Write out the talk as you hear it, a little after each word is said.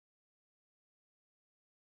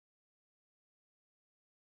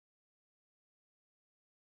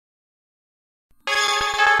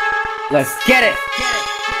Let's get it.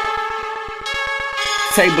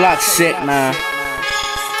 Take block shit, man.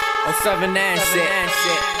 079 shit.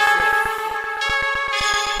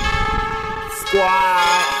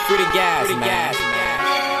 Squad. Free the gas, man.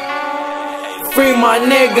 Free my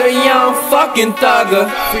nigga, young fucking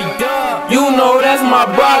Thugga. Free Dub. You know that's my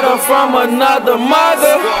brother from another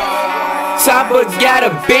mother. Chopper got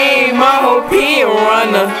a beam, I hope he a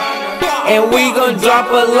runner. And we gon' drop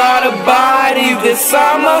a lot of bodies this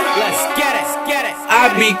summer. Let's get it. I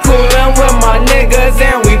be coolin' with my niggas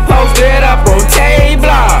and we posted up on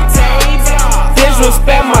T-Block.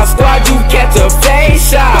 Disrespect my squad, you catch a face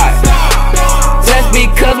shot. Just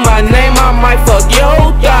because my name, I might fuck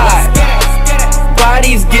your thigh.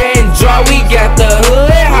 Bodies getting dry, we got the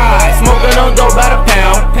hood high. Smoking on dope by the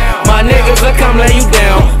pound. My niggas will come lay you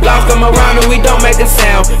down. Lost come around and we don't make a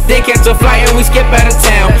sound. They catch a flight and we skip out of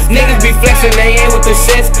town. Niggas be flexing, they ain't with the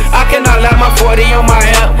shits. I cannot let my 40 on my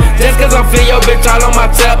hip. Just cause I'm feel your bitch all on my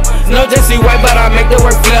tip. No Jesse White, but I make the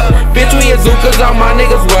work flip. Bitch, we a zoo cause all my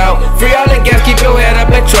niggas well. Free all the gas, keep your head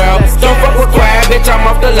up at trail. Don't fuck with quiet, bitch, I'm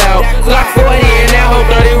off the loud. Glock 40 and that whole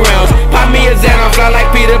 30 rounds. Pop me a Xan, I fly like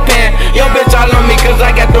Peter Pan. Yo bitch all on me cause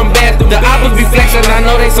I got them bands. The oppos be flexing, I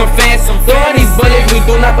know they some fans. Throwing these bullets, we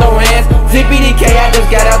do not throw hands. ZPDK, I just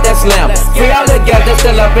got out that slam. Free all the gas, that's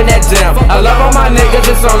still up in that jam. I love all my niggas,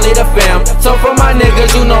 it's only the fam. So for my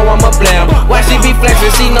niggas, you know I'm a blam. Why she be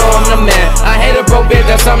flexing, she know I'm the man. I hate a broke bitch,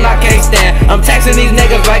 that's something I can't stand. I'm taxing these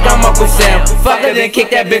niggas like I'm Uncle Sam. Fuck her, then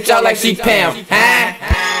kick that bitch out like she Pam.